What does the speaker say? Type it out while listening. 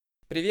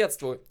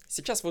Приветствую!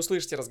 Сейчас вы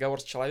услышите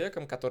разговор с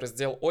человеком, который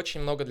сделал очень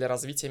много для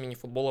развития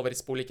мини-футбола в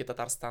Республике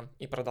Татарстан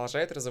и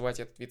продолжает развивать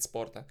этот вид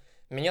спорта.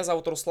 Меня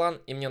зовут Руслан,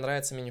 и мне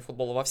нравится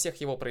мини-футбол во всех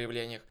его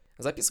проявлениях.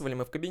 Записывали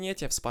мы в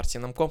кабинете в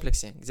спортивном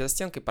комплексе, где за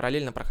стенкой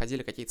параллельно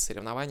проходили какие-то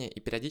соревнования, и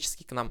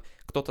периодически к нам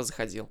кто-то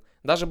заходил.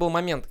 Даже был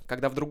момент,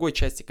 когда в другой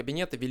части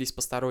кабинета велись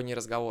посторонние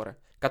разговоры,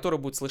 которые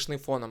будут слышны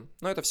фоном,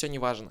 но это все не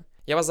важно.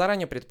 Я вас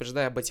заранее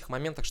предупреждаю об этих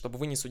моментах, чтобы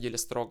вы не судили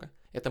строго.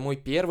 Это мой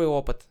первый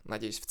опыт,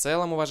 надеюсь, в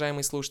целом,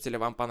 уважаемые слушатели,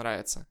 вам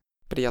понравится.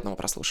 Приятного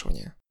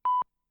прослушивания.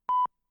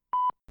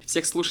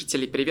 Всех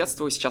слушателей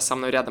приветствую. Сейчас со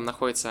мной рядом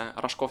находится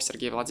Рожков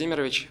Сергей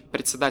Владимирович,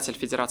 председатель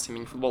Федерации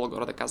мини-футбола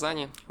города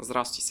Казани.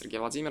 Здравствуйте, Сергей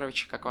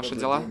Владимирович. Как ваши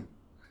дела? День.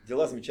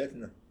 Дела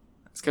замечательно.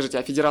 Скажите,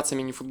 а Федерация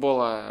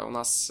мини-футбола у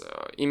нас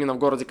именно в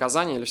городе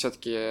Казани или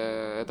все-таки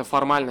это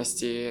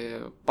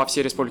формальности по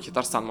всей Республике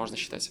Татарстан можно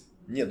считать?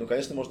 Нет,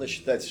 конечно, можно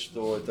считать,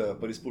 что это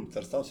по Республике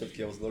Татарстан.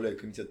 Все-таки я возглавляю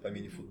комитет по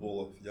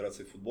мини-футболу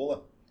Федерации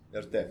футбола,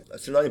 РТ.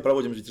 Соревнования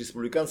проводим ведь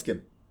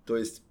республиканские, то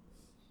есть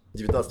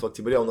 19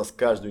 октября у нас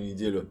каждую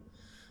неделю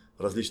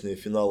различные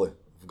финалы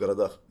в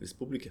городах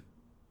республики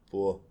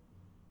по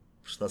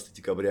 16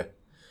 декабря.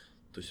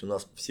 То есть у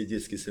нас все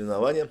детские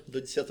соревнования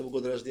до 10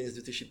 года рождения, с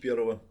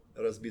 2001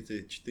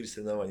 разбиты, 4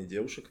 соревнования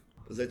девушек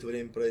за это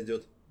время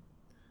пройдет.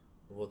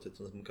 Вот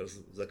это мы как раз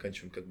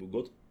заканчиваем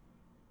год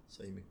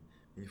своими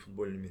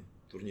мини-футбольными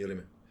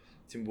турнирами.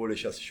 Тем более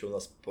сейчас еще у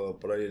нас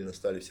параллельно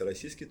стали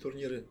всероссийские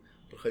турниры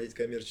проходить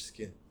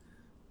коммерческие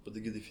под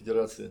эгидой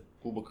Федерации,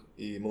 Кубок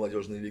и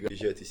Молодежная лига.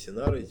 Приезжает и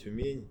Синара, и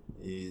Тюмень,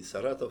 и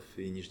Саратов,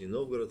 и Нижний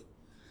Новгород.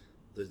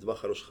 То есть два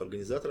хороших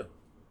организатора,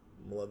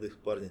 молодых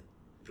парня,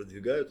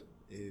 продвигают.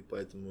 И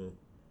поэтому,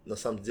 на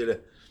самом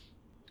деле,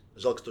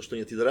 жалко то, что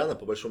нет Ядрана.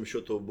 По большому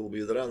счету, был бы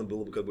Ядран,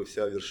 было бы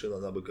вся вершина,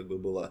 она бы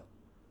была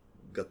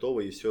готова,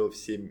 и все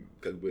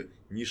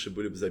ниши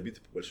были бы забиты,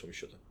 по большому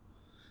счету.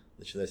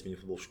 Начиная с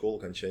мини-футбол в школу,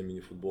 кончая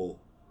мини-футбол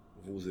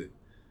в вузы.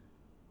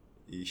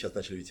 И сейчас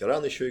начали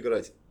ветераны еще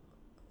играть.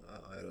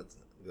 Айрат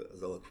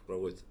Залаков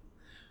проводит.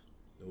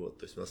 Вот,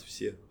 то есть у нас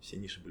все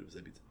ниши были бы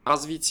забиты.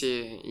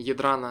 Развитие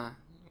Ядрана,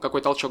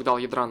 какой толчок дал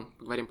Ядран,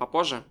 поговорим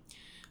попозже.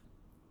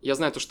 Я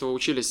знаю, что вы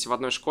учились в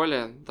одной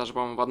школе, даже,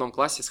 по-моему, в одном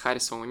классе с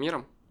Харисовым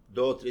Эмиром.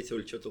 До 3-го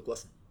или 4-го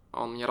класса.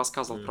 Он мне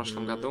рассказывал в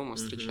прошлом году, мы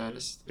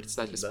встречались,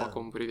 председатель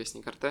исполкома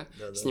 «Буревестник РТ».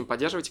 Да. С ним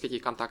поддерживаете какие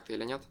контакты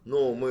или нет?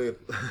 Ну,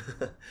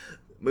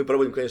 мы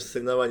проводим, конечно,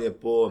 соревнования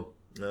по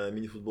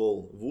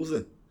мини-футбол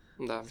вузы.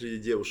 Да. Среди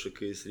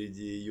девушек и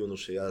среди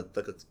юношей, а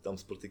так как там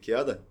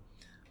спартакиада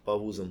по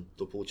вузам,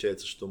 то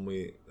получается, что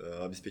мы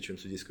обеспечиваем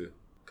судейскую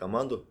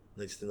команду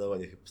на этих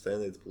соревнованиях, и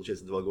постоянно это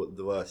получается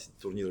два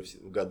турнира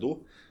в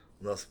году.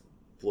 У нас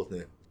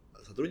плотное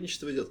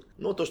сотрудничество идет.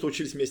 Но то, что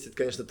учились вместе, это,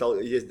 конечно,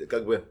 есть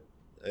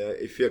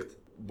эффект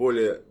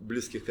более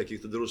близких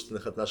каких-то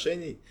дружественных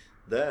отношений,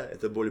 да,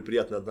 это более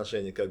приятные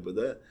отношения,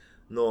 да,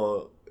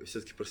 но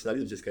все-таки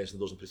профессионализм здесь, конечно,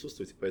 должен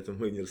присутствовать, поэтому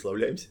мы не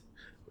расслабляемся.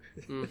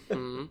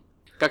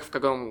 Как в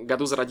каком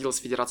году зародилась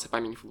Федерация по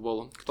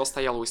мини-футболу? Кто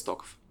стоял у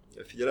истоков?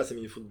 Федерация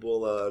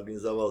мини-футбола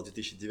организовалась в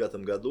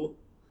 2009 году.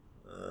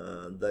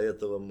 До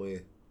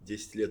этого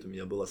 10 лет у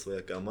меня была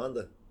своя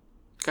команда.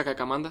 Какая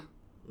команда?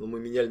 Ну, мы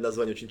меняли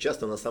название очень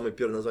часто. У нас самое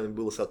первое название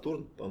было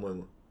 «Сатурн»,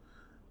 по-моему.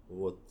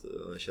 Вот.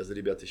 Сейчас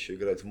ребята еще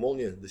играют в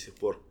 «Молнии» до сих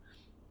пор.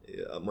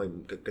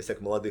 Косяк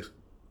молодых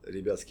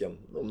ребят, с кем...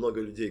 Ну, много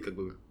людей,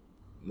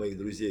 моих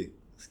друзей,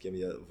 с кем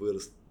я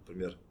вырос,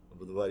 например,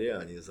 во дворе,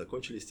 они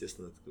закончили,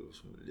 естественно,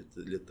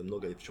 лет-то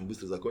много, они причем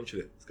быстро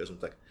закончили, скажем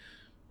так.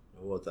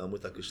 Вот, а мы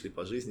так и шли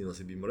по жизни, у нас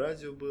и Бим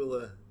Радио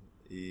было,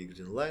 и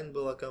Greenline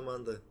была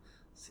команда,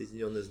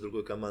 соединенная с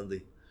другой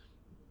командой,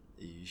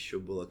 и еще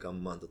была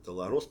команда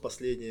Таларос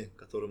последняя,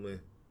 которую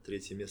мы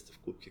 3-е место в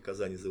Кубке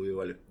Казани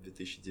завоевали в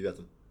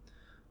 2009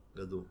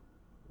 году.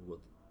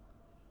 Вот.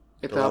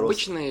 Это Таларос...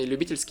 обычные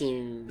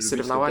любительские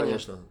соревнования?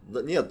 Конечно.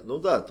 Нет,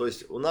 то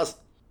есть у нас...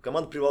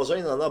 Команда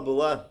Приволжанина, она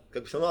была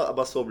все равно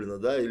обособлена,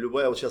 да, и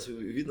вот сейчас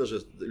видно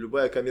же,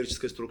 любая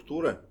коммерческая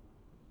структура,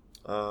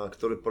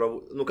 которая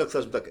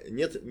скажем так,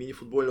 нет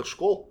мини-футбольных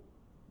школ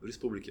в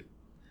республике,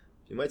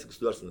 понимаете,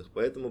 государственных,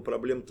 поэтому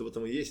проблема-то в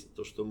этом и есть,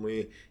 то, что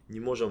мы не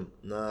можем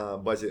на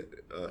базе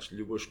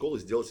любой школы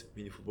сделать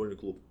мини-футбольный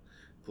клуб.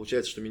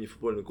 Получается, что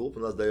мини-футбольный клуб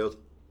у нас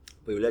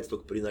появляется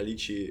только при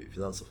наличии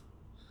финансов.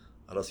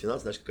 А раз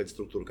финансы, значит какая-то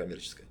структура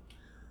коммерческая.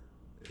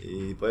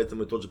 И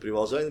поэтому тот же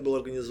Приволжанин был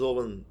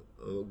организован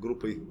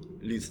группой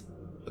лиц,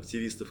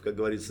 активистов, как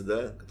говорится,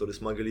 да, которые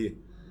смогли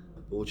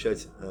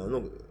получать,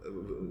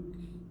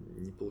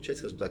 не получать,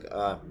 скажем так,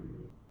 а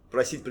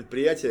просить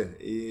предприятия,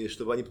 и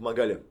чтобы они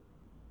помогали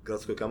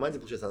городской команде,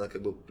 получается, она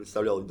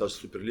представляла даже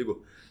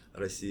Суперлигу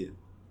России,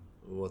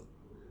 вот.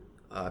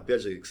 А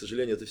опять же, к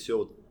сожалению, это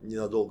все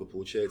ненадолго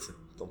получается,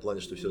 в том плане,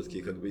 что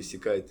все-таки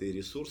иссякают и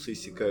ресурсы,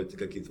 иссякают и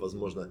какие-то,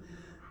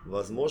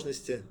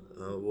 возможности,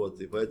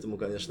 вот, и поэтому,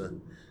 конечно,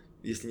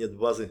 если нет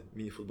базы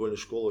мини-футбольной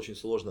школы, очень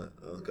сложно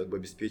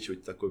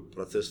обеспечивать такой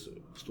процесс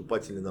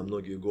вступательный на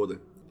многие годы.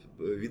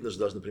 Видно же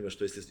даже, например,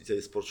 что если у тебя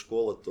есть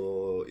спортшкола,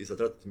 то и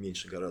затрат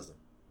меньше гораздо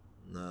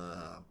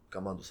на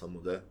команду саму,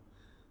 да.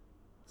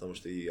 потому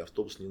что и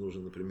автобус не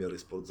нужен, например, и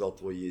спортзал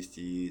твой есть,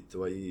 и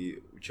твои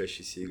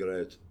учащиеся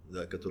играют,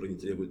 да, которые не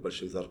требуют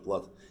больших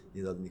зарплат,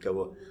 не надо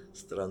никого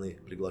со стороны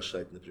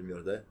приглашать,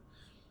 например, да.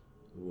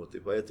 Вот, и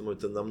поэтому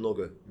это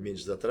намного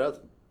меньше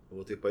затрат,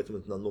 вот, и поэтому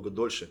это намного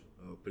дольше.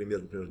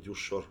 Пример, например,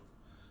 Дюшор,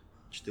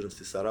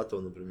 14-й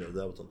Саратова, например,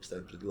 да, вот он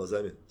постоянно перед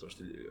глазами, потому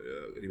что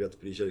ребята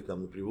приезжали к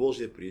нам на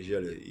Приволжье,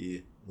 приезжали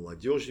и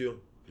молодежью,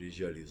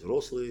 приезжали и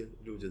взрослые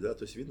люди, да,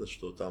 то есть видно,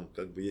 что там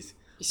как бы есть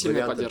И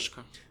сильная варианты,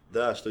 поддержка.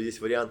 да, что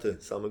есть варианты,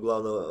 самое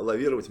главное,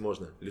 лавировать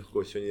можно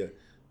легко, сегодня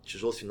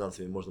тяжело с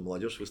финансами, можно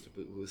молодежь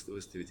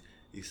выставить,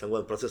 и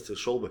самое главное, процесс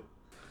шел бы.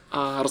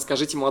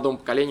 Расскажите молодому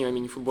поколению о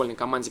мини-футбольной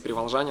команде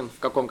 «Приволжанин». В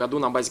каком году,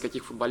 на базе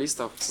каких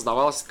футболистов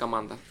создавалась эта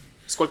команда?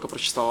 Сколько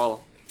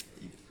просуществовала?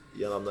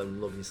 Я вам, наверное,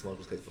 много не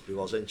смогу сказать по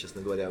Приволжанину,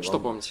 честно говоря. Что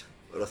помните?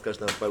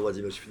 Расскажет, наверное, Павел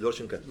Владимирович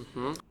Федорченко.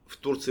 Угу. В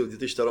Турции в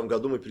 2002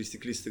 году мы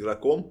пересеклись с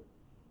игроком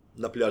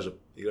на пляже,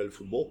 играли в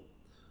футбол.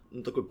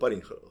 Ну, такой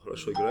парень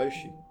хорошо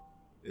играющий.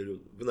 Я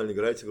говорю, вы, наверное,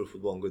 играете в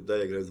футбол? Он говорит, да,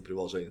 я играю за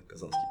Приволжанин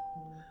казанский.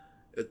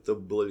 Это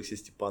был Алексей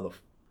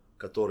Степанов,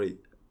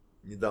 который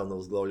недавно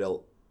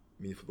возглавлял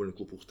мини-футбольный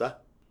клуб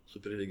 «Ухта» в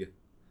Суперлиге.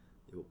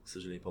 Его, к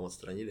сожалению, по-моему,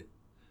 отстранили.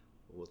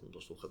 Вот,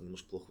 потому что «Ухта»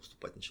 немножко плохо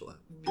выступать начала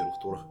в первых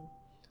турах.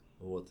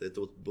 Вот,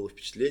 это вот было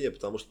впечатление,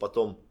 потому что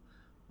потом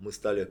мы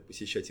стали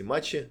посещать и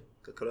матчи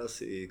как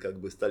раз, и как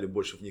бы стали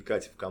больше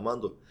вникать в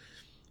команду.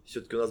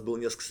 Все-таки у нас было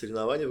несколько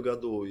соревнований в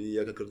году, и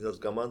я как координатор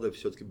команды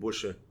все-таки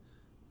больше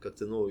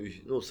как-то,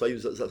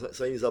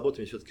 своими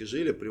заботами все-таки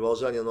жили.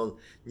 Приволжанин, он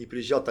не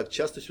приезжал так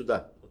часто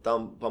сюда.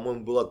 Там,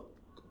 по-моему, была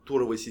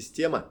туровая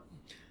система.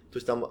 То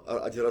есть там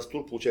один раз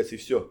тур получается и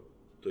все.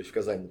 То есть в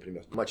Казани,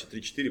 например, матчи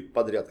 3-4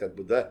 подряд как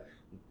бы, да.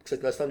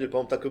 Кстати, на самом деле,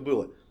 по-моему, так и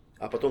было.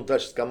 А потом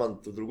дальше с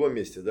командой в другом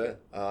месте,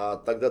 да. А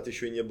тогда-то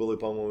еще и не было,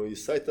 по-моему, и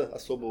сайта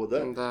особого,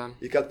 да. Да.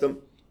 И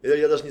как-то,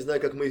 я даже не знаю,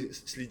 как мы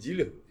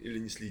следили или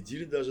не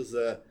следили даже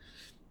за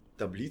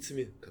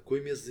таблицами,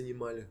 какое место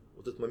занимали.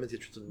 Вот этот момент я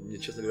что-то,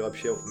 честно говоря,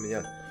 вообще у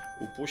меня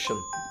упущен.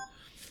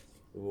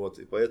 Вот,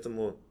 и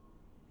поэтому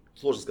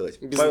сложно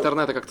сказать. Без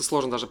интернета как-то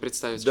сложно даже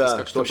представить. Да,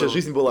 как что вообще было.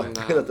 жизнь была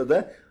Да. когда-то,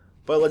 да?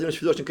 Павел Владимирович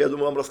Федорченко, я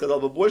думаю, вам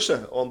рассказал бы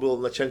больше. Он был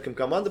начальником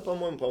команды,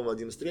 по-моему,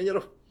 один из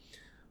тренеров.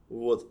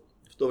 Вот,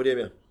 в то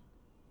время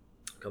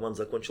команда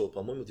закончила,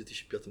 по-моему, в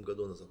 2005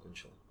 году она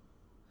закончила.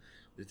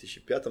 В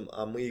 2005,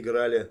 а мы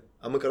играли,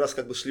 мы как раз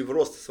как бы шли в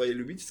рост своей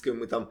любительской,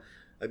 мы там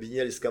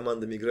объединялись с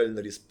командами, играли на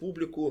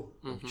республику,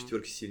 в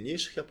четверке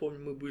сильнейших, я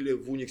помню, мы были,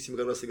 в Униксе мы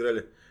как раз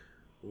играли.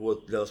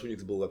 Вот, для нас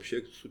Уникс был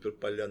вообще супер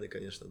поляный,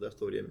 конечно, да, в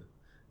то время.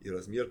 И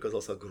размер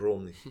казался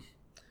огромный.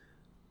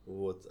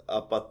 Вот.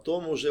 А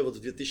потом уже вот в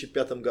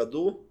 2005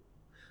 году,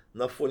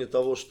 на фоне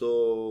того,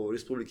 что в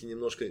республике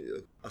немножко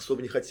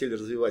особо не хотели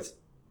развивать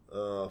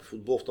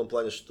футбол в том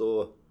плане,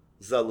 что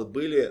залы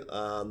были,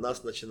 а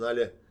нас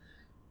начинали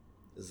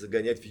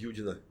загонять в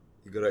Юдино,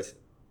 играть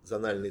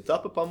зональные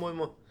этапы,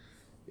 по-моему.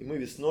 И мы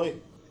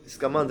весной с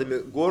командами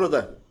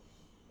города,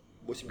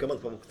 8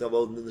 команд, по-моему, когда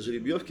было на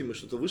жеребьевке, мы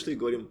что-то вышли и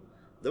говорим,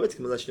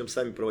 давайте-ка мы начнем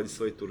сами проводить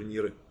свои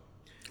турниры.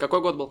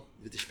 Какой год был?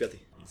 2005,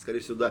 скорее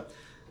всего, да.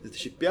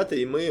 2005,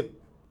 и мы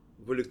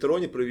в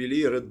Электроне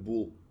провели Red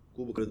Bull,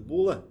 кубок Red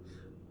Bull.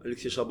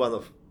 Алексей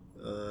Шабанов,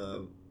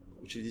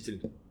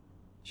 учредитель,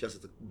 сейчас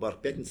это бар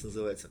 «Пятница»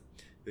 называется,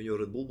 и у него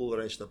Red Bull был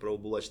раньше на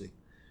правобулачной.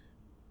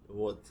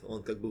 Вот,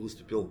 он как бы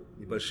выступил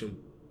небольшим,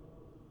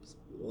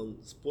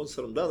 он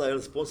спонсором, да,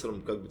 наверное,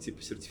 спонсором, как бы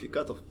типа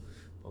сертификатов,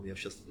 по-моему,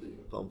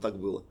 по-моему, так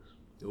было.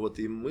 Вот,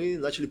 и мы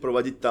начали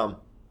проводить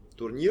там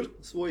турнир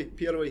свой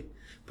первый.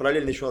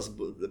 Параллельно еще у нас,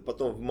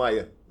 потом в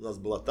мае у нас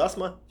была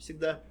Тасма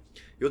всегда.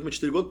 И вот мы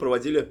 4 года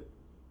проводили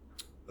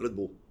Red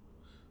Bull.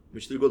 Мы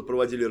 4 года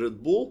проводили Red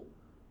Bull,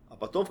 а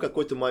потом в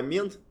какой-то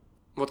момент...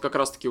 Вот как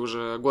раз-таки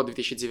уже год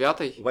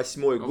 2009.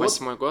 Восьмой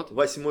год.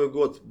 Восьмой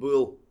год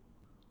был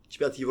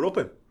чемпионат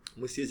Европы.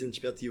 Мы съездили на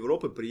чемпионат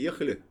Европы,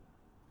 приехали.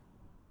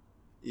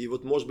 И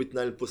вот, может быть,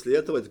 наверное, после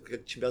этого, это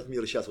как чемпионат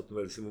мира сейчас, вот,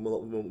 например, если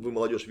вы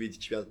молодежь,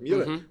 видите чемпионат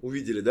мира,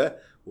 увидели, да,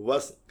 у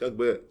вас как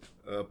бы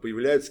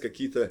появляются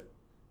какие-то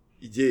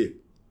идеи.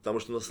 Потому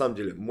что, на самом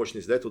деле,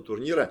 мощность, да, этого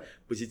турнира,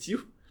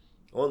 позитив,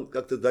 он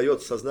как-то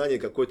дает сознанию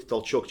какой-то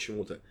толчок к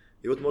чему-то.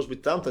 И вот, может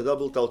быть, там тогда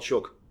был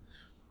толчок.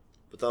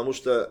 Потому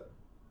что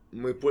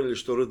мы поняли,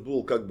 что Red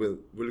Bull как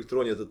бы в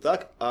Электроне это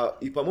так.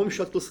 И, по-моему,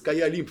 еще открылся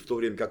Кая Олимп в то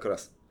время как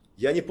раз.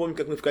 Я не помню,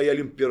 как мы в Кая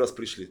Олимп первый раз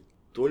пришли.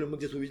 То ли мы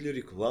где-то увидели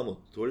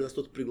рекламу, то ли нас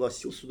кто-то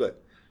пригласил сюда.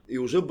 И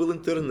уже был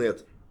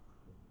интернет.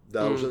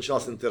 Да, уже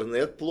начался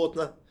интернет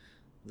плотно.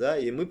 Да,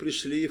 и мы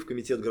пришли в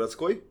комитет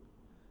городской.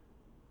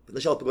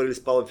 Сначала поговорили с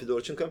Павлом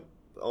Федорченко.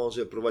 Он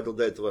же проводил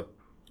до этого,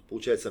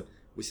 получается,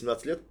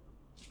 18 лет.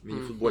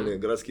 Мини-футбольные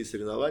городские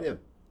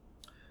соревнования.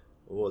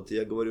 Вот,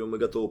 я говорю, мы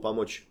готовы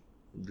помочь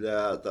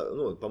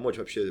помочь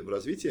вообще в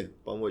развитии,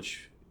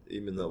 помочь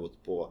именно вот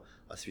по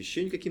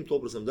освещению каким-то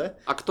образом, да.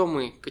 А кто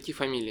мы? Какие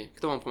фамилии?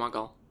 Кто вам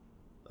помогал?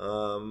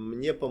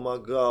 Мне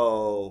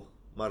помогал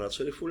Марат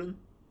Шарифуллин.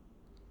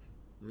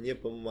 Мне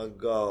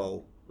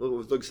помогал...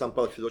 в итоге сам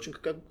Павел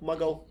Федорченко как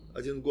помогал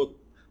 1 год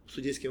по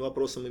судейским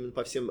вопросам, именно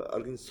по всем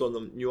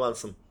организационным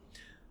нюансам.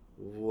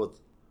 Вот.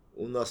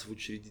 У нас в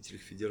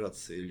учредителях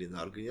федерации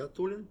Ленар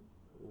Гайнатуллин.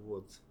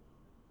 Вот.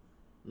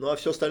 Ну, а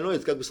все остальное,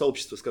 это как бы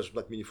сообщество, скажем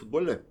так,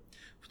 мини-футбольное.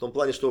 В том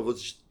плане, что вот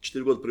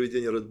 4 года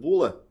проведения Red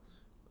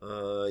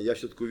Bull, я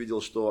все-таки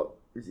увидел, что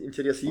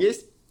интерес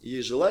есть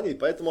желание, и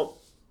поэтому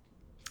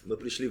мы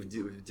пришли в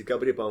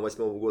декабре, по-моему,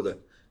 2008 года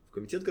в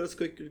комитет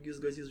городской Кильгиз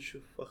Газизовича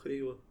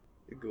Фахриева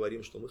и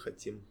говорим, что мы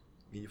хотим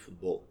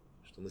мини-футбол.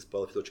 Что мы с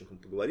Павлом Федоровичем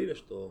поговорили,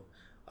 что...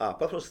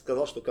 Павел просто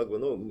сказал, что как бы,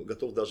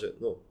 готов даже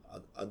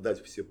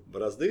отдать все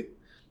борозды,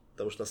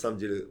 потому что на самом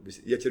деле,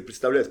 я теперь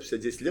представляю спустя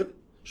 10 лет,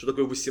 что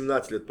такое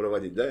 18 лет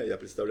проводить, да, я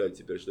представляю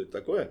теперь, что это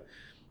такое,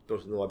 потому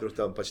что, во-первых,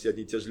 там почти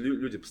одни и те же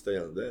люди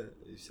постоянно, да,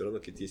 и все равно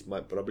какие-то есть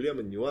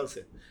проблемы,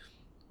 нюансы,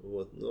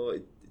 вот, но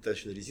и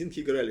еще на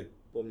резинке играли,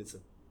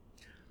 помнится.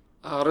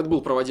 А Red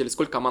Bull проводили,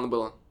 сколько команд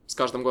было? С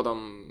каждым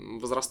годом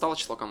возрастало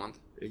число команд?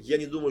 Я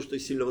не думаю, что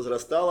сильно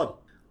возрастало.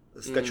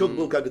 Скачок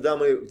был, когда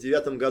мы в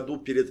 2009 году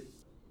перед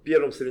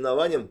первым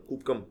соревнованием,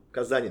 Кубком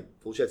Казани,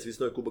 получается,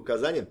 весной Кубок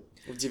Казани.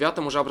 В 2009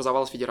 уже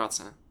образовалась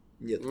федерация?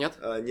 Нет, Нет?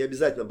 Не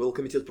обязательно. Был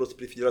комитет просто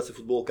при Федерации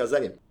футбола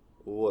Казани.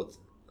 Вот.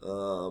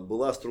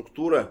 Была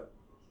структура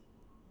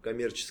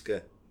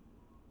коммерческая,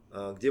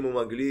 где мы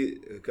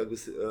могли как бы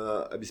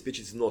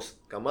обеспечить взнос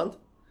команд.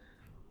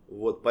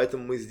 Вот.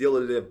 Поэтому мы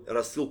сделали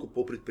рассылку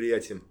по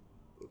предприятиям.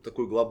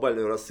 Такую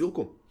глобальную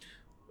рассылку.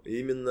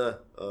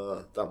 Именно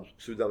там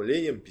с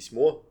уведомлением,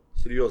 письмо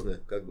серьезное,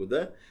 как бы,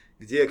 да,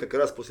 где как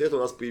раз после этого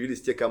у нас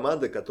появились те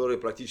команды, которые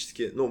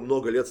практически,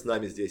 много лет с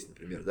нами здесь,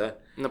 например, да.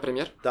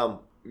 Например?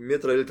 Там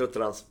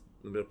Метроэлектротранс,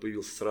 например,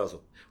 появился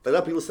сразу.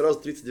 Тогда появилось сразу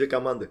 32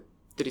 команды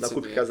 32. на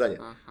Кубке Казани.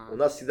 Ага. У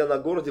нас всегда на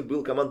городе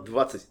был команд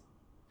 20.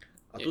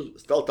 А тут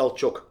стал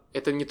толчок.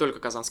 Это не только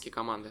казанские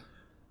команды.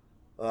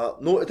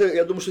 Это,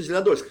 я думаю, что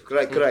Зеленодольск,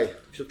 край.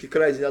 Все-таки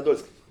край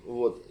Зеленодольск.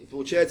 Вот. И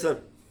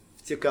получается,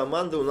 те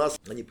команды у нас,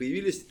 они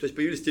появились, то есть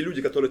появились те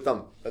люди, которые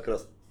там как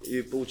раз.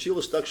 И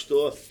получилось так,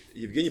 что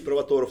Евгений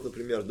Провоторов,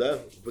 например, да,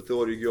 в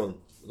ВТО регион,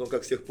 он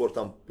как с тех пор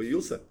там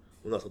появился,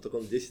 у нас, вот так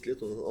он 10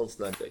 лет, он с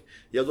нами.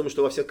 Я думаю,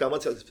 что во всех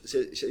командах,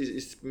 если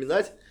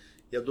вспоминать,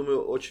 я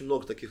думаю, очень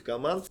много таких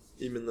команд,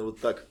 именно вот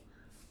так.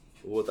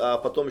 Вот. А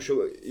потом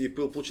еще и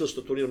получилось,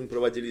 что турнир мы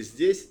проводили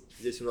здесь.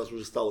 Здесь у нас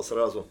уже стало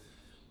сразу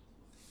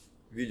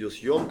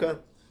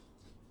видеосъемка.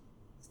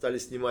 Стали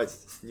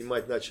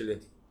снимать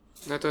начали.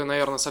 Ну, это,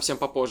 наверное, совсем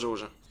попозже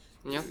уже.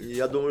 Нет?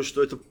 Я думаю,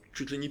 что это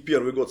чуть ли не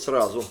первый год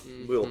сразу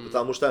был,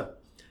 потому что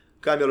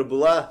камера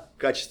была,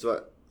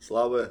 качество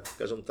слабое,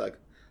 скажем так.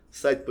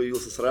 Сайт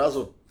появился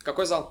сразу.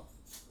 Какой зал?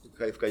 В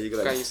КАИ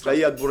играли. В КАИ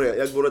и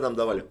Акбуре нам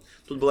давали.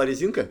 Тут была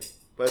резинка,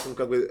 поэтому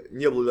как бы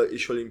не было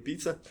еще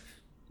Олимпийца,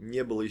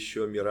 не было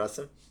еще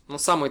Мираса. Ну,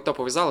 самый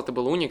топовый зал это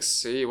был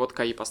Уникс, и вот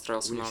КАИ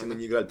построился. В Униксе мы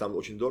не играли, там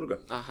очень дорого.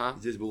 Ага.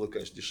 Здесь было,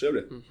 конечно,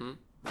 дешевле.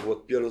 Угу.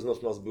 Вот первый взнос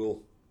у нас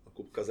был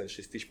Кубок Казань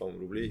 6 тысяч,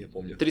 по-моему, рублей, я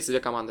помню. 32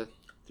 команды.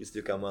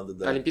 32 команды,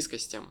 да. Олимпийская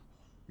система?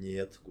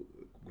 Нет,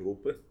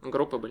 группы.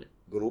 Группы были.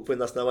 Группы.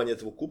 На основании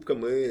этого кубка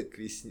мы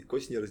к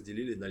осени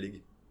разделили на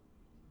лиги.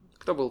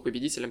 Кто был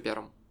победителем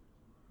первым?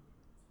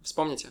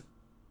 Вспомните.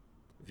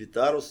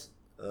 Витарус,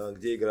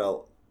 где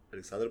играл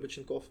Александр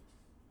Боченков.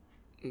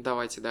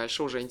 Давайте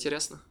дальше, уже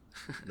интересно.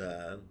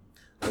 Да.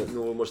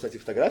 Ну, вы можете найти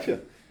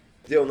фотографию,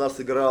 где у нас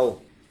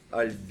играл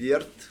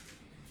Альберт.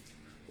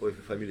 Ой,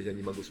 фамилию я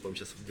не могу вспомнить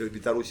сейчас. В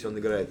Витарусе он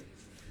играет.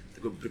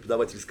 Такой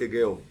преподаватель с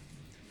КГУ,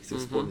 если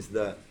вспомнить,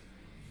 да.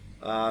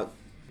 А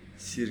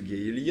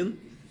Сергей Ильин,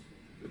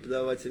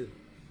 преподаватель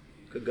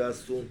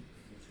КГАСУ,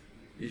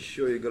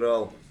 еще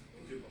играл.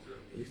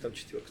 У них там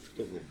четверка,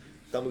 кто был?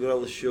 Там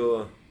играл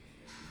еще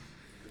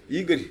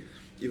Игорь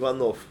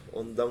Иванов.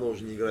 Он давно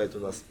уже не играет у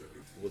нас.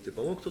 Вот, и,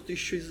 по-моему, кто-то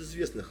еще из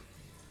известных.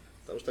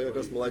 Потому что как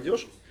раз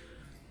молодежь.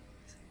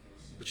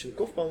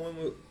 Боченков,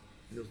 по-моему,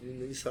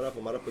 не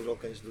Сарапов. Марапов играл,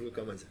 конечно, в другой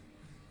команде.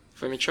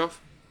 Фомичев?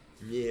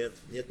 Нет.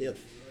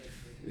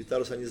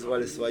 Витарус они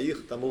звали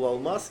своих. Там был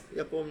Алмаз,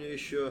 я помню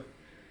еще.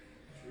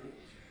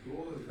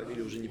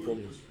 Фамилию уже не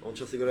помню. Он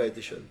сейчас играет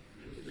еще.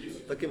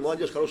 Такая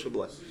молодежь хорошая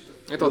была.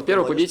 Это вот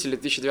первый победитель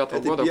 2009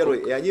 года. Это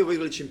первый. И они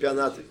выиграли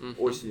чемпионат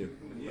осенью.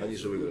 Они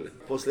же выиграли.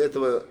 После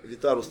этого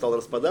Витару стал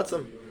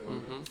распадаться.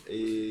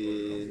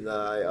 И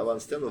на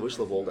авансцену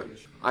вышла Волга.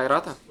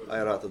 Айрата?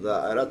 Айрата,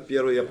 да. Айрат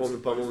первый, я помню,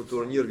 по-моему,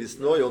 турнир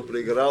весной. Он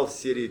проиграл в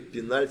серии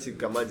пенальти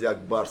команде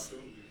Акбарс.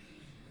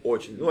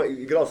 Очень. Ну,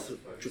 играл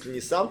чуть ли не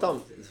сам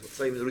там, со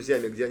своими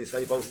друзьями, где они,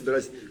 по-моему,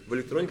 собирались в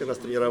электроне как раз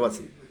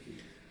тренироваться.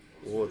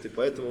 Вот, и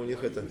поэтому у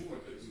них это,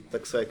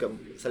 так своя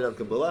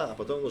солянка была, а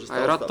потом уже стал...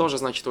 Айрат тоже,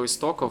 значит, у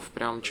истоков,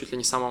 прям чуть ли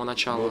не с самого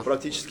начала. Ну,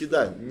 практически,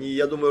 да.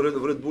 Я думаю,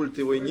 в Red Bull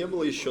его и не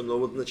было еще, но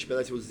вот на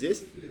чемпионате вот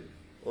здесь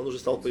он уже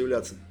стал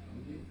появляться.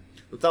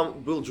 Ну,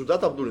 там был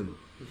Джудат Абдулин,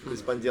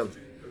 корреспондент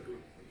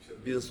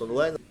Бизнес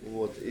Онлайн.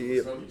 Вот,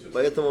 и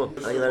поэтому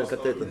они, наверное,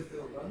 как-то это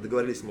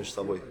договорились между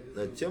собой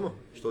на эту тему,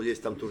 что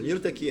есть там турниры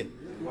такие.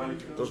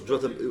 Потому что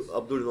Джудат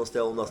Абдулин, он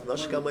стоял у нас в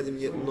нашей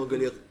команде много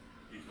лет.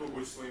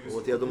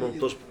 Вот, я думаю, он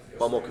тоже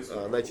помог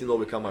найти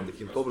новые команды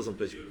каким-то образом,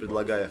 то есть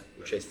предлагая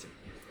участие.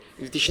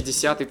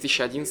 2010,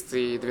 2011,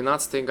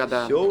 2012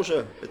 года. Все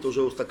уже, это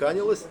уже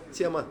устаканилась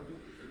тема.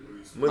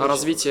 А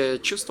развитие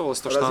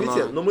чувствовалось, то, что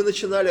развитие, оно... но мы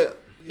начинали,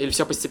 Или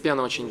все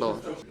постепенно очень было?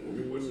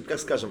 как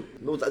скажем,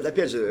 ну вот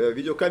опять же,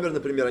 видеокамеры,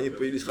 например, они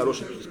появились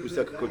хорошие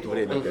спустя какое-то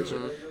время, опять же.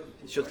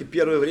 Все-таки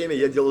первое время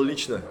я делал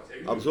лично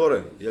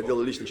обзоры, я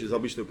делал лично через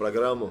обычную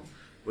программу.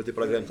 В этой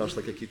программе там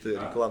шли какие-то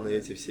рекламные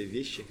эти все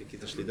вещи,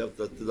 какие-то шли, да,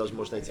 ты даже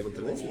можешь найти в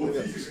интернете,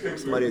 например,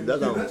 посмотреть, да,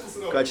 там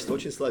качество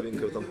очень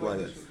слабенькое в этом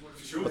плане.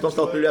 Потом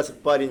стал появляться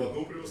парень,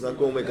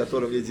 знакомый,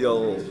 который мне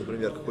делал,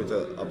 например,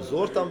 какой-то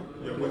обзор там,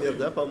 например,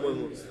 да,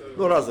 по-моему,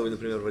 ну, разовые,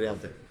 например,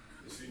 варианты.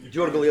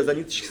 Дергал я за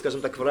ниточки,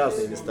 скажем так, в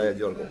разные места я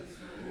дергал.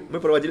 Мы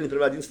проводили,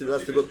 например,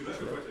 11-12 год.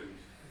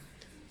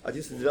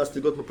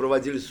 11-12 год мы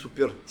проводили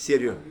супер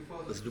серию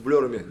с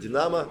дублерами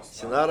Динамо,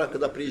 Синара,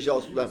 когда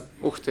приезжал сюда.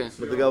 Ух ты.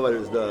 Мы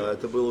договаривались, да,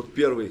 это был вот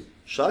первый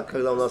шаг,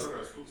 когда у нас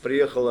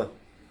приехала.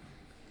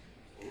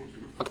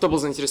 А кто был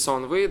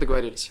заинтересован? Вы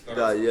договорились?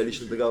 Да, я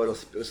лично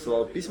договаривался,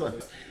 присылал письма.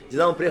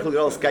 Динамо приехал,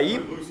 играл с КАИ,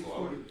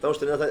 потому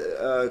что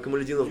Ренат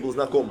Камалетдинов был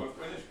знаком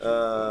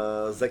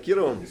с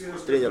Закировым,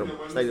 с тренером,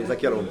 с Наилем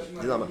Закировым,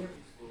 Динамо.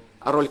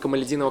 А роль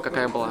Камалетдинова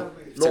какая была?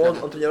 Но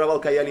он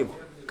тренировал КАИ Олимп.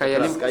 КАИ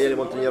Олимп? КАИ Олимп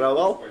он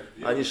тренировал,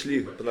 они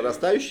шли по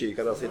нарастающей, и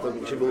как раз это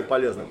очень было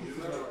полезно.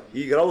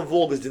 И играл в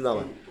Волга с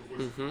Динамо.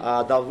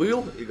 А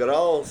Давыл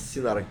играл с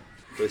Синарой.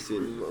 То есть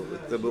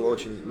это было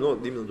очень, ну,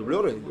 именно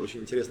дублеры, очень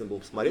интересно было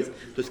посмотреть.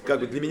 То есть как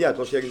бы для меня,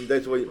 потому что я до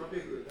этого,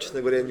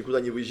 честно говоря, никуда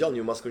не выезжал, ни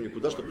в Москву,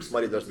 никуда, чтобы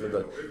посмотреть даже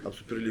иногда там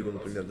Суперлигу,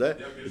 например, да.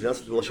 Для нас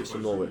это было вообще все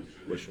новое,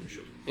 по большому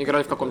счету.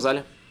 Играли в каком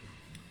зале?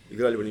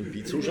 Играли в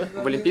Олимпийце уже.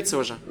 В Олимпийце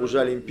уже? Уже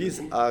Олимпийц,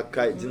 а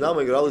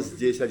Динамо играла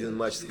здесь один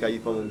матч с КАИ,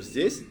 по-моему,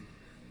 здесь.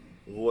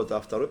 Вот, а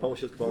второй, по-моему,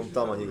 все-таки, по-моему,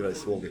 там они играли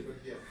с Волгой.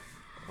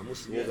 А мы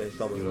с Волгой они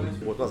там играли.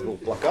 Вот у нас был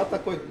плакат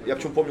такой. Я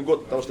почему помню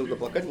год, потому что на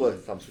плакате была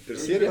там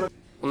суперсерия.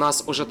 У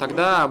нас уже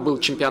тогда был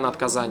чемпионат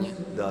Казани.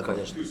 Да,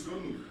 конечно.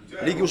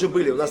 Лиги уже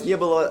были. У нас не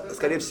было,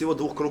 скорее всего,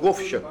 2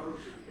 кругов еще.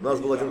 У нас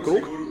был один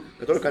круг,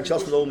 который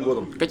кончался Новым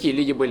годом. Какие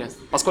лиги были?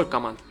 По сколько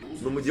команд?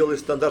 Ну, мы делали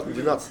стандартно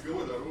 12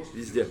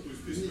 везде.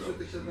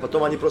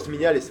 Потом они просто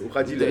менялись,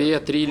 уходили.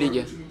 2-3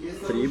 лиги.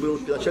 3 было.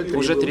 Вначале 3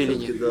 Уже было 3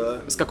 все-таки, лиги.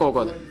 да. С какого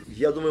года?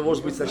 Я думаю,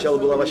 может быть, сначала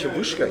была вообще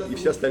вышка и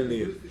все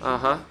остальные.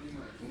 Ага.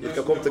 И в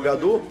каком-то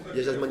году,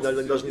 я сейчас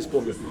даже не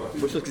вспомню,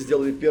 мы все-таки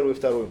сделали первую и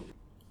вторую.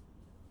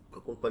 В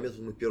каком-то момент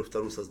мы первую и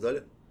вторую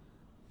создали.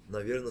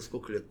 Наверное,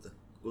 сколько лет-то?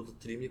 Года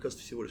 3, мне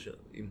кажется, всего лишь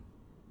им.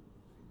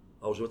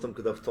 А уже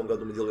когда в том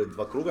году мы делали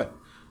 2 круга,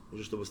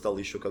 уже чтобы стало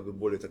еще как бы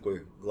более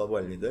такой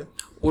глобальный, да?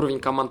 Уровень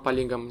команд по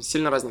лигам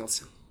сильно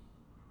разнился?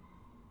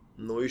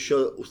 Ну,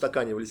 еще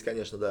устаканивались,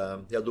 конечно,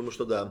 да. Я думаю,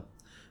 что да.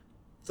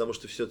 Потому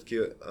что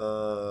все-таки,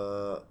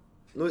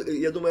 ну,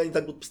 я думаю, они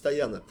так будут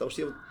постоянно. Потому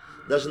что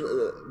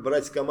даже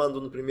брать команду,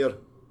 например,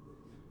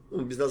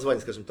 ну, без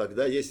названия, скажем так,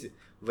 да, есть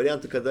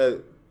варианты, когда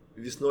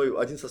весной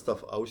один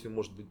состав, а осенью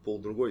может быть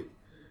другой.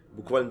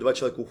 Буквально 2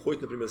 человека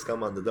уходят, например, с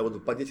команды. Да,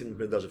 вот по детям,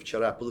 например, даже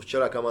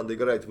позавчера команда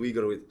играет,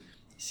 выигрывает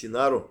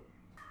Синару.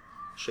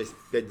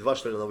 5-2,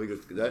 что ли, она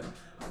выиграет, да?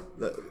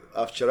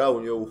 А вчера у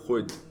нее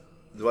уходит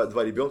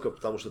два ребенка,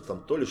 потому что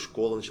там то ли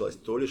школа началась,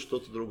 то ли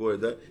что-то другое,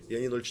 да? И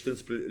они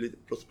 0-14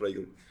 просто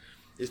проигрывают.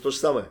 Здесь то же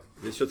самое.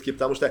 Здесь все-таки,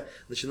 потому что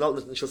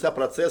начался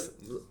процесс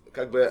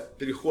как бы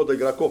перехода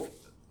игроков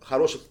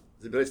хороших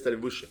забирать стали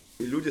выше.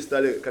 И люди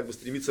стали как бы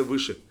стремиться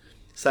выше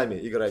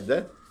сами играть,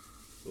 да?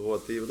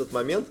 Вот. И в этот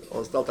момент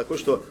он стал такой,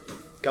 что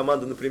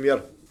команда,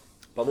 например,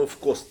 по-моему, в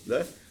КОСТ,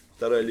 да?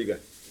 2-я лига,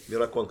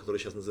 Миракон, которая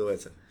сейчас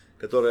называется,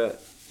 которая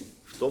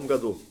в том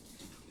году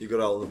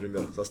играла,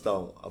 например,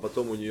 составом, а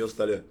потом у нее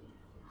стали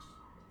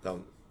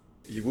там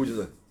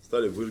Ягудина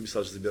стали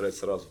Вырбисаж забирать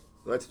сразу.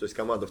 Знаете, то есть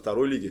команда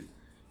 2-й лиги,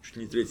 чуть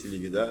не 3-й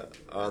лиги, да,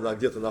 а она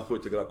где-то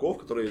находит игроков,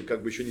 которые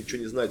как бы еще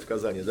ничего не знают в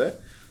Казани, да,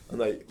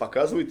 она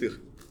показывает их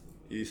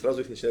и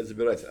сразу их начинает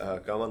забирать, а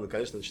команда,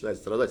 конечно, начинает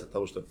страдать от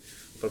того, что,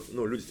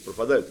 ну, люди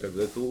пропадают, как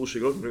бы, это лучший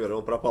игрок, например, и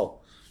он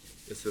пропал.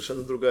 Это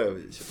совершенно другая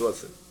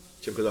ситуация,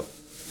 чем когда...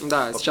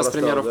 Да, сейчас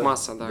примеров да?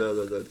 масса,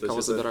 да, Да.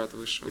 кого забирают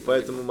выше. И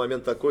поэтому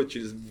момент такой,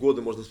 через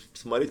годы можно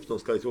посмотреть, потом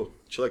сказать, о,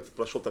 человек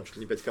прошел там чуть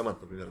ли не 5 команд,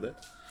 например,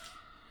 да?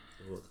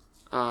 Вот.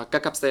 А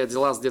как обстоят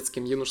дела с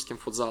детским юношеским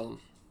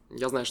футзалом?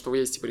 Я знаю, что вы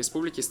ездите по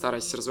республике и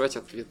стараетесь развивать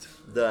этот вид.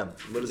 Да,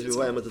 мы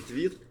развиваем этот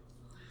вид,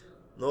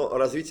 но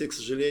развитие, к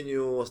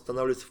сожалению,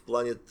 останавливается в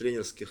плане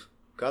тренерских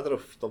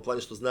кадров, в том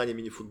плане, что знание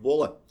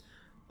мини-футбола,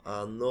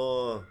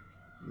 оно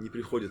не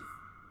приходит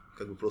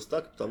как бы просто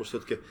так, потому что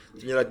все-таки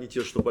тренера не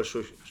те, что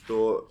большой,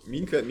 что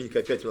Минька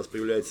опять у нас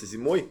появляется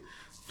зимой,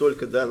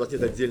 только, да, у нас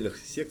нет отдельных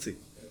секций,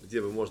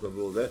 где бы можно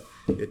было, да,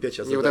 и опять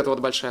сейчас... И вот это вот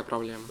большая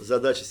проблема.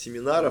 Задача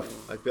семинаров,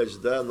 опять же,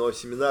 да, но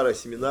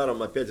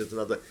семинарам, опять же, это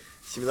надо,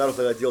 семинаров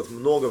надо делать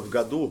много в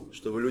году,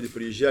 чтобы люди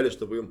приезжали,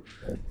 чтобы им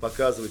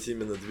показывать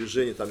именно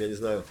движение, там, я не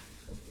знаю,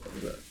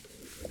 да,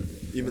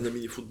 именно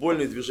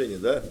мини-футбольные движения,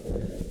 да,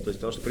 то есть,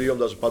 потому что прием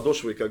даже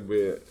подошвой, как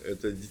бы,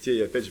 это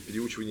детей, опять же,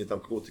 переучивание там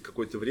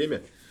какое-то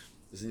время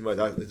занимает,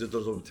 а это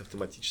должно быть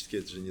автоматически,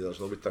 это же не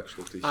должно быть так,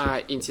 что ты еще... А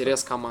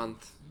интерес команд,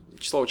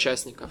 число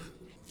участников?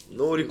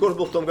 Ну, рекорд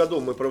был в том году,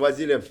 мы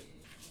проводили,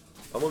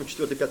 по-моему,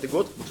 4-5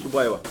 год в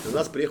Субаево, у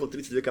нас приехало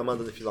 32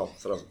 команды на финал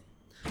сразу.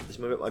 То есть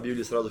мы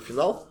объявили сразу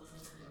финал,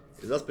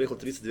 и у нас приехало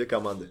 32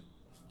 команды.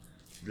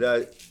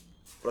 Для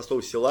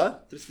простого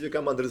села 32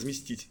 команды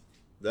разместить,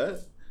 да,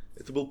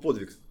 это был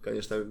подвиг,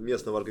 конечно,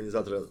 местного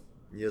организатора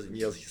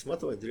Нияза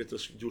Хисматова,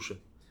 директора Дюши,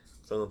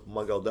 кто нам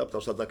помогал, да,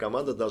 потому что одна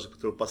команда, даже,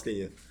 которая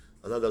последняя,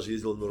 она даже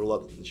ездила на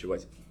Нурулат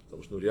ночевать,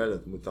 потому что, ну,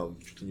 реально, мы там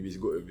чуть ли не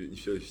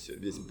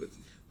весь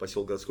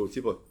поселок городского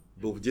типа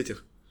был в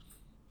детях,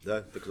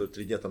 да, которые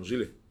 3 дня там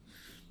жили,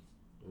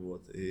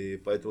 вот, и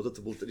поэтому вот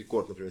это был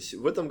рекорд, например.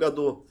 В этом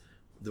году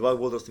 2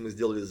 возраста мы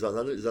сделали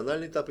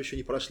зональный этап, еще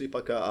не прошли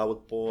пока, а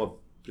вот по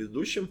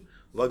предыдущим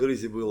в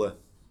Агрызе было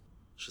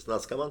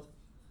 16 команд,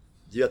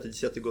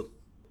 9-10 год.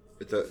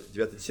 Это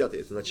 9-10,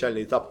 это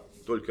начальный этап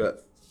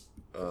только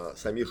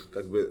самих,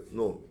 как бы,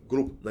 ну,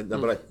 групп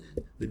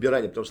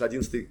набирание, потому что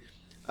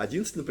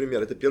 11,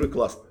 например, это первый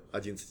класс,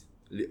 11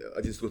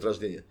 год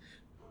рождения.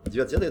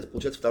 9-10 это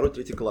получается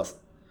 2-3 класс.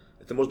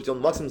 Это может быть он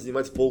максимум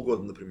занимается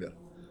полгода, например.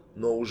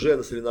 Но уже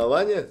на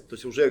соревнования, то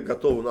есть уже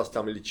готовы у нас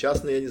там или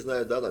частные, я не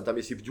знаю, да, там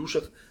есть и в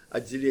Дюшах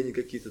отделения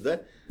какие-то,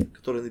 да,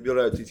 которые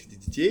набирают этих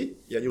детей,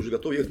 и они уже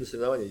готовы ехать на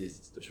соревнования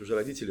ездить. То есть уже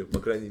родители, по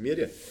крайней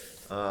мере,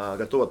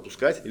 готовы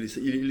отпускать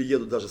или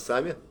едут даже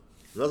сами.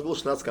 У нас было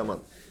 16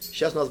 команд.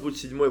 Сейчас у нас будет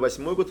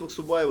 7-8 год в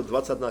Аксубаево,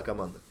 21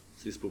 команда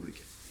с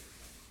республики.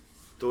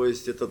 То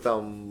есть это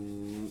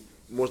там,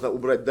 можно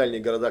убрать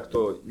дальние города,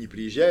 кто не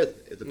приезжает,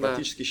 это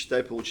практически,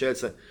 считай,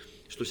 получается,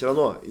 что все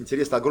равно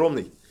интерес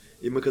огромный.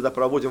 И мы когда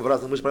проводим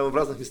мы же проводим в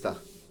разных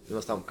местах. У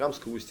нас там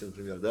Камское устье,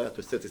 например, да, то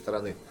есть с этой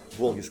стороны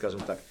Волги,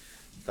 скажем так.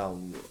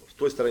 Там в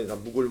той стороне,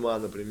 там Бугульма,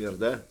 например,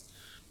 да.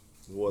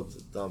 Вот,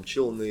 там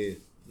Челны,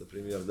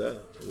 например,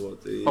 да.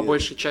 Вот, и по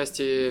большей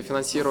части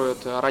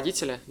финансируют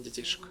родители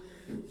детишек?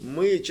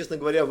 Мы, честно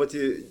говоря, в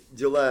эти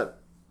дела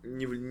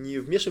не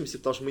вмешиваемся,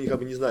 потому что мы как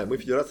бы не знаем. Мы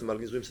федерация, мы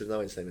организуем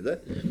соревнования сами, да.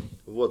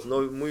 Вот,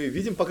 но мы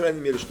видим, по крайней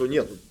мере, что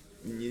нет,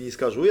 не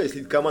скажу я,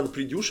 если команда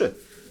при Дюше,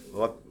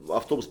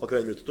 автобус, по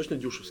крайней мере, это точно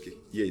дюшевский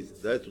едет,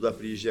 да, и туда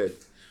приезжает.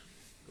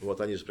 Вот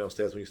они же прям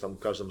стоят, у них там в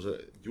каждом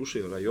же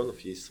дюше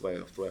районов есть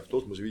свой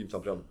автобус, мы же видим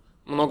там прям...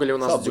 Много ли у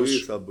нас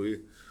дюш?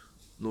 Сабы.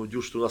 Ну,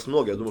 дюш-то у нас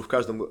много, я думаю,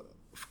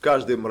 в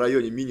каждом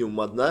районе минимум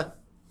одна,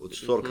 вот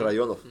 40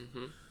 районов.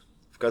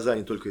 В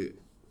Казани только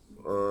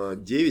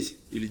 9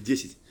 или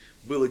 10.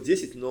 Было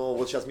 10, но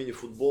вот сейчас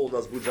мини-футбол, у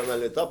нас будет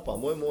зональный этап,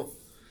 по-моему,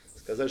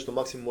 сказали, что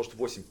максимум может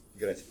 8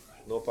 играть.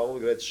 Но, по-моему,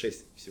 играет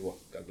 6 всего,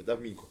 как бы, да,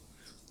 в миньку.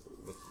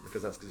 Вот, на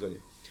казанской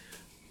зоне.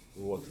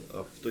 Вот.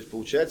 То есть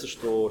получается,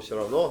 что все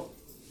равно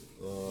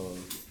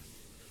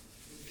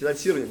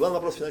финансирование, главный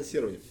вопрос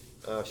финансирования.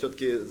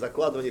 Все-таки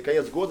закладывание,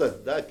 конец года,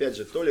 да, опять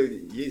же, то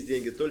ли есть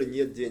деньги, то ли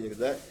нет денег,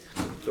 да,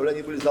 то ли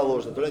они были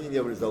заложены, то ли они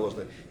не были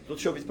заложены. Тут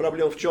еще ведь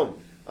проблема в чем?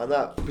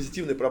 Она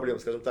позитивная проблема,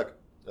 скажем так.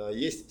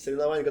 Есть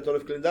соревнования,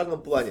 которые в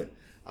календарном плане,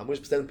 а мы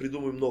же постоянно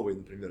придумываем новые,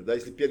 например, да,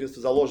 если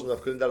первенство заложено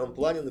в календарном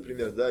плане,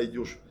 например, да,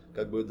 идешь,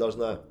 как бы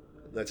должна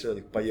на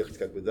соревнования поехать,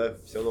 как бы, да,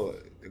 все равно,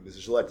 как бы,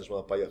 желательно, чтобы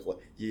она поехала,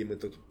 ей им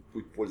этот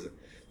путь пользы.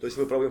 То есть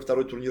мы проводим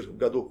второй турнир в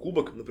году,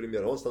 кубок,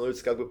 например, он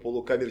становится как бы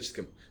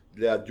полукоммерческим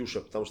для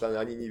Дюша, потому что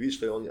они не видят,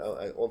 что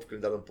он в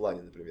календарном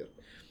плане, например.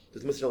 То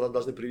есть мы сначала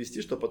должны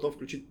привести, чтобы потом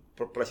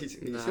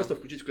просить министерство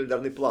включить в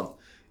календарный план.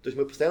 То есть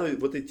мы постоянно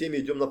в этой теме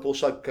идем на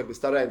полшага, как бы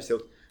стараемся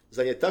вот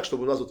занять так,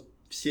 чтобы у нас вот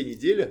все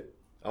недели,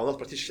 а у нас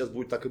практически сейчас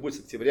будет так и будет с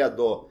октября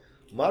до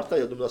марта,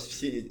 я думаю, у нас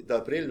все, до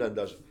апреля, наверное,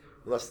 даже,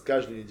 у нас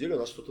каждую неделю у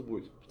нас что-то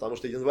будет. Потому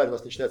что январь у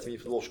нас начинается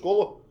мини-футбол в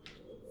школу,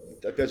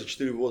 опять же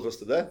 4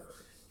 возраста, да.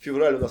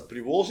 Февраль у нас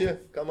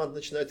Приволжье, команда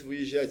начинает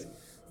выезжать.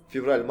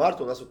 Февраль-март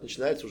у нас вот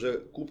начинаются уже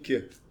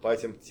кубки по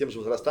тем же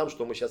возрастам,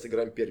 что мы сейчас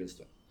играем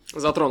первенство.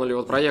 Затронули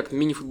вот проект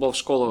мини-футбол в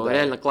школу, да.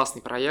 Реально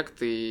классный проект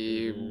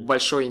и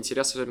большой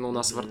интерес, особенно у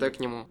нас в РТ к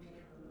нему.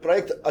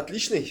 Проект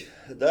отличный,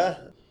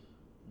 да.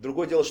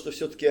 Другое дело, что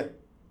все-таки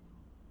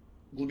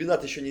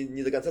глубина-то еще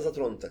не до конца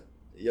затронута.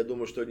 Я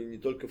думаю, что не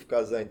только в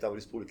Казани, там в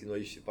республике, но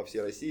и по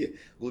всей России.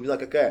 Глубина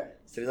какая?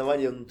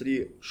 Соревнования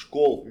внутри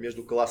школ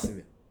между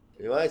классами.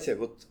 Понимаете?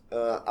 Вот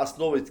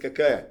основа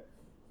какая?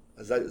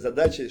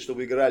 Задача,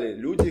 чтобы играли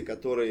люди,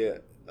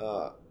 которые,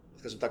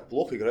 скажем так,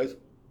 плохо играют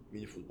в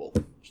мини-футбол.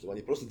 Чтобы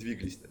они просто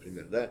двигались,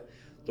 например, да.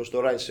 То,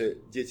 что раньше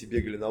дети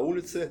бегали на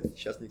улице,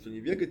 сейчас никто не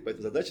бегает,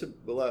 поэтому задача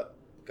была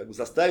как бы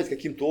заставить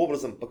каким-то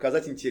образом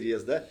показать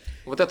интерес, да.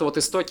 Вот это вот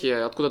истоки,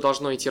 откуда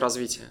должно идти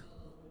развитие.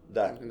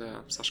 Да.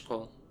 Да, со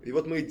школы. И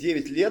вот мы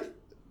 9 лет,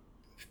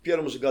 в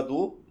первом же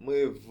году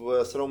мы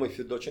с Ромой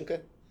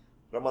Федорченко,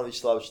 Роман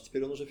Вячеславович,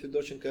 теперь он уже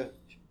Федорченко,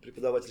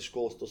 преподаватель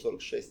школы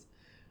 146,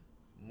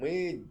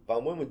 мы,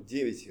 по-моему,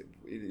 9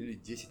 или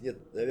 10,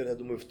 нет, наверное, я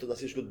думаю, на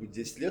следующий год будет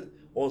 10 лет,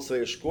 он в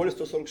своей школе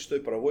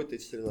 146 проводит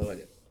эти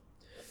соревнования.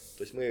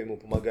 То есть мы ему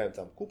помогаем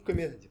там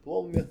кубками,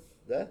 дипломами,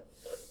 да,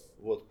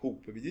 вот,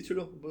 кубок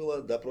победителю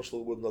было, до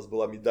прошлого года у нас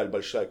была медаль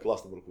большая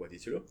классному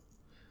руководителю,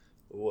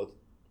 вот,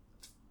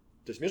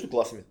 то есть между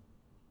классами.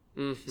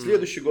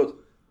 Следующий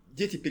год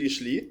дети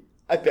перешли,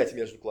 опять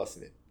между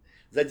классами.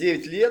 За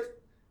 9 лет,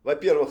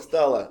 во-первых,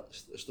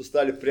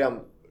 стали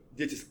прям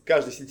дети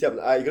каждый сентябрь,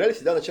 а играли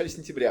всегда в начале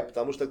сентября,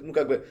 потому что, ну,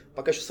 как бы,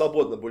 пока еще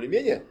свободно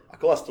более-менее, а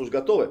классы-то уже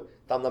готовы,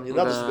 там нам не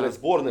надо собирать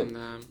сборные,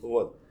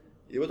 вот.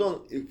 И вот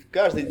он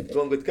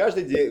говорит,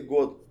 каждый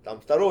год,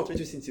 там,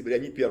 2-3 сентября,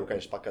 не 1,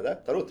 конечно, пока,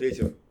 да,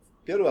 2-3,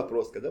 первый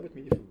вопрос, когда будет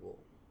мини-футбол,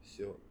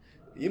 все.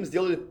 Им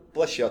сделали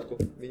площадку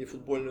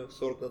мини-футбольную,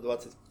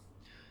 40×20.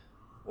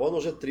 Он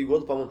уже 3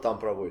 года, по-моему, там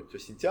проводит. То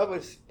есть сентябрь,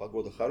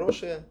 погода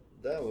хорошая,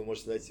 да, вы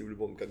можете найти в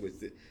любом, как бы,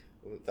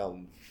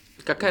 там...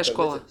 Какая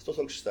школа?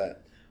 146-я.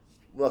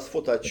 У нас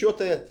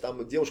фотоотчеты,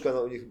 там девушка,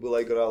 она у них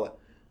была, играла,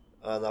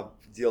 она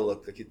делала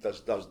какие-то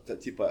даже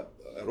типа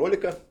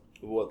ролика,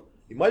 вот.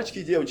 И мальчики,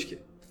 и девочки.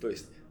 То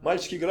есть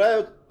мальчики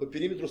играют, по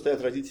периметру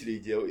стоят родители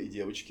и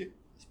девочки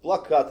с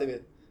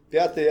плакатами.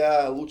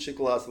 5А, лучший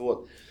класс,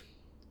 вот.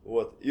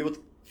 Вот. И вот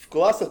в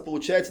классах,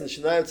 получается,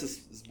 начинаются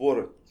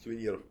сборы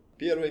сувениров.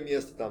 Первое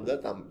место, там, да,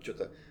 там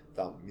что-то,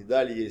 там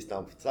медали есть,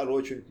 там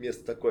второе что-нибудь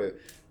место такое.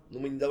 Но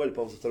мы не давали,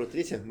 по-моему, за второе,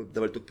 третье, мы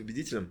давали только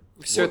победителям.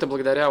 Все это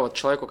благодаря вот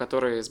человеку,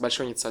 который с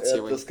большой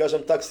инициативой. Это,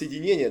 скажем так,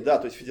 соединение, да,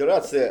 то есть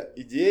федерация,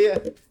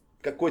 идея,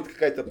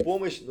 какая-то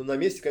помощь, но на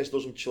месте, конечно,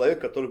 должен быть человек,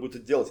 который будет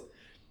это делать.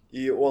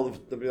 И он,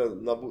 например,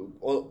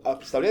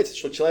 представляете,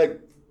 что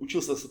человек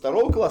учился со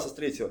 2 класса, с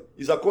 3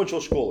 и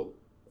закончил школу.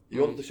 И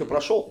он это все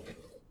прошел.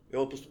 И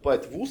он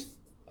поступает в вуз,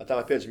 а там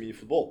опять же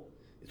мини-футбол.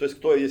 И то есть,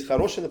 кто есть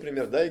хороший,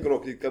 например, да,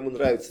 игрок, и кому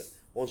нравится,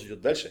 он же идет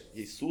дальше.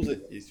 Есть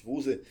СУЗы, есть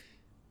вузы,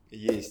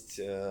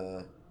 есть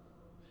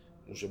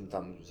уже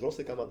там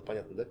взрослые команды,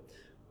 понятно, да?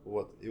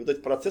 Вот. И вот эти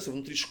процессы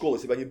внутри школы,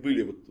 если бы они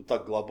были вот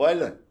так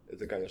глобально,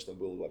 это, конечно,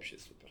 было вообще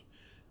супер.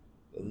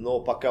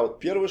 Но пока вот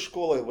первая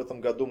школа, в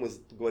этом году мы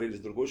договорились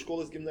с другой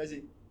школой, с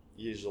гимназией.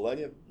 Есть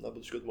желание на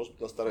будущий год, может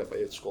быть, у нас вторая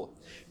появится школа.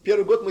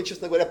 Первый год мы,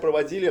 честно говоря,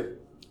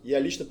 я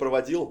лично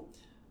проводил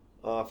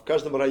в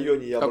каждом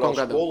районе, я брал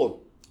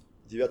школу.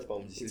 9,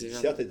 по-моему,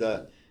 10,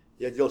 да.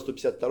 Я делал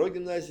 152-й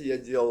гимназии, я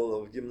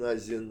делал в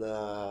гимназии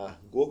на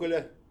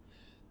Гоголя.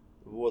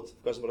 Вот,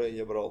 в каждом районе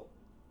я брал.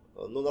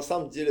 Но на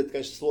самом деле это,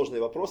 конечно,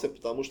 сложные вопросы,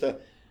 потому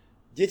что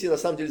дети на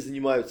самом деле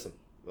занимаются.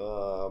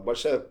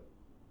 Большое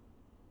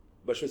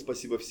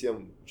спасибо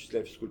всем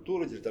учителям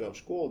физкультуры, директорам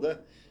школ,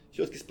 да.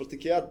 Все-таки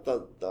спартакиад,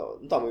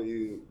 там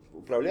и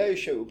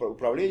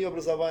управлению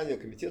образования,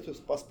 комитету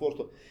по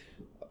спорту.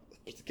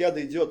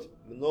 Спартакиада идет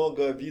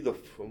много видов,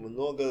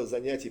 много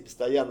занятий,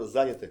 постоянно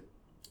заняты.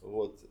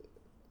 Вот.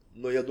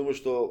 Но я думаю,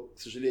 что, к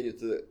сожалению,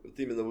 это вот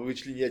именно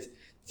вычленять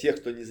тех,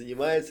 кто не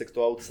занимается,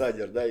 кто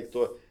аутсайдер, да, и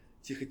кто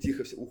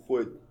тихо-тихо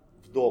уходит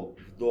в дом,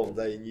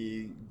 да,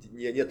 и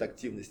нет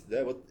активности,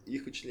 да, вот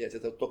их вычленять.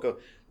 Это только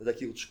на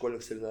таких вот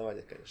школьных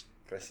соревнованиях, конечно,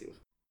 красивых.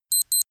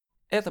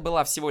 Это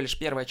была всего лишь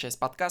первая часть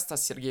подкаста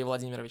с Сергеем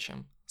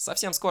Владимировичем.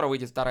 Совсем скоро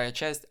выйдет вторая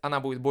часть, она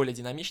будет более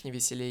динамичнее,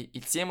 веселей,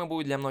 и темы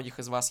будут для многих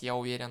из вас, я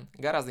уверен,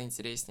 гораздо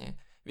интереснее.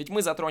 Ведь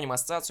мы затронем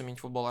Ассоциацию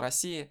мини-футбола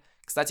России,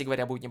 кстати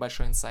говоря, будет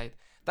небольшой инсайт.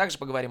 Также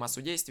поговорим о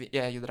судействе и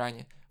о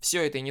Юдране.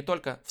 Все это и не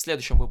только в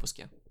следующем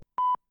выпуске.